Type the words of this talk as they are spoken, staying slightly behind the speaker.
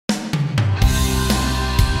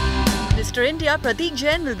Mr. India Prateek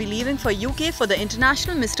Jain will be leaving for UK for the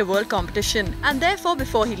international Mr. World competition, and therefore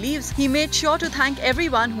before he leaves, he made sure to thank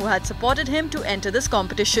everyone who had supported him to enter this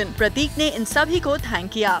competition. Prateek ने इन सभी को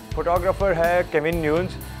thank किया. Photographer है Kevin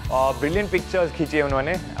Nunes और brilliant pictures खींची है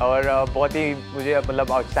उन्होंने और बहुत ही मुझे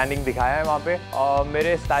मतलब आउटस्टैंडिंग दिखाया है वहाँ पे. और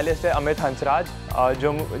मेरे स्टाइलिस्ट है अमित हंसराज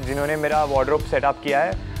जिन्होंने मेरा वार्डरोब सेटअप किया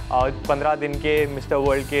है 15 दिन के मिस्टर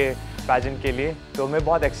वर्ल्ड के पैजेंट के लिए. तो मैं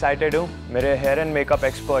बहुत एक्साइटेड हूँ. मेरे हेयर एंड मेकअप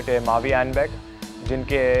एक्सपर्ट है मावी एनबेक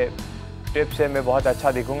जिनके टिप्स से मैं बहुत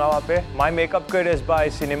अच्छा दिखूँगा वहाँ पे. My makeup kit is by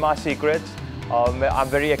cinema secrets. I'm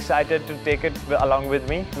very excited to take it along with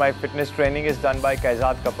me. My fitness training is done by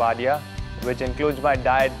Kaizad Kapadia, which includes my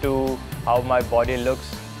diet to how my body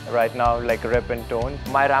looks right now, like rip and tone.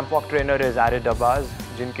 My ramp walk trainer is Arid Abbas,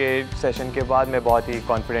 जिनके session के बाद मैं बहुत ही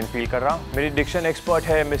confident feel कर रहा हूँ. मेरी Dickson expert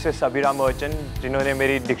है मिसेस सबीरा मर्चेंट जिन्होंने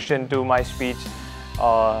मेरी Dickson to my speech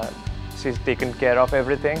she's taken care of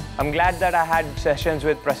everything. I'm glad that I had sessions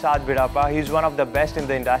with Prasad Bidapa. He's one of the best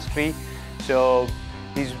in the industry. So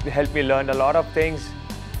he's helped me learn a lot of things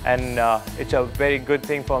and it's a very good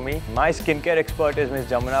thing for me. My skincare expert is Miss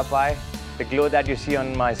Jamuna Pai. The glow that you see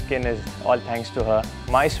on my skin is all thanks to her.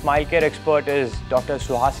 My smile care expert is Dr.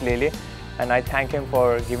 Suhas Lele and I thank him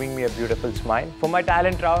for giving me a beautiful smile. For my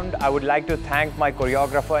talent round, I would like to thank my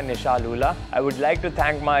choreographer Nisha Lula. I would like to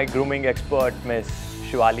thank my grooming expert Miss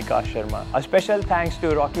Shivalika Sharma. A special thanks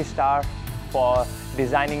to Rocky Star for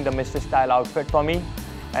designing the Mr. Style outfit for me.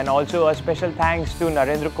 And also a special thanks to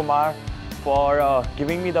Narendra Kumar for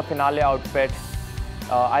giving me the finale outfit.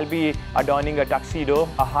 I'll be adorning a tuxedo.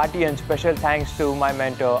 A hearty and special thanks to my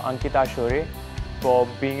mentor Ankita Shore for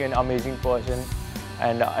being an amazing person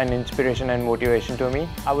and an inspiration and motivation to me.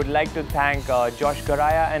 I would like to thank Josh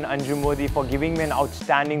Garaya and Anju Modi for giving me an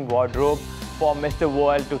outstanding wardrobe for Mr.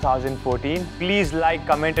 World 2014. Please like,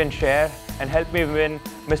 comment and share and help me win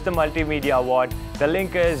Mr. Multimedia Award. The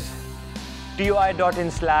link is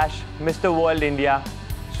toi.in/Mr. World India.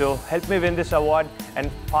 So help me win this award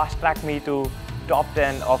and fast track me to top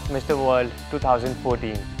 10 of Mr. World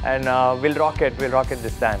 2014. And we'll rock it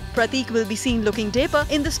this time. Prateek will be seen looking dapper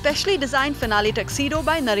in the specially designed finale tuxedo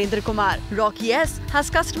by Narendra Kumar. Rocky S has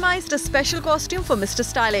customized a special costume for Mr.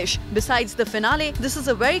 Stylish. Besides the finale, this is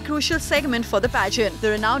a very crucial segment for the pageant. The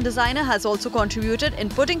renowned designer has also contributed in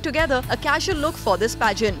putting together a casual look for this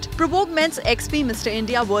pageant. Provoke Men's XP Mr.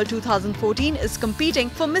 India World 2014 is competing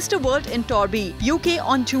for Mr. World in Torby, UK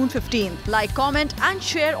on June 15th. Like, comment and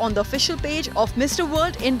share on the official page of Mr.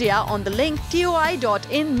 World India on the link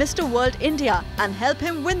toi.in/Mr. World India and help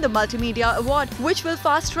him win the Multimedia Award, which will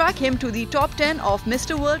fast track him to the top 10 of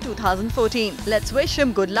Mr. World 2014. Let's wish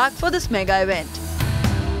him good luck for this mega event.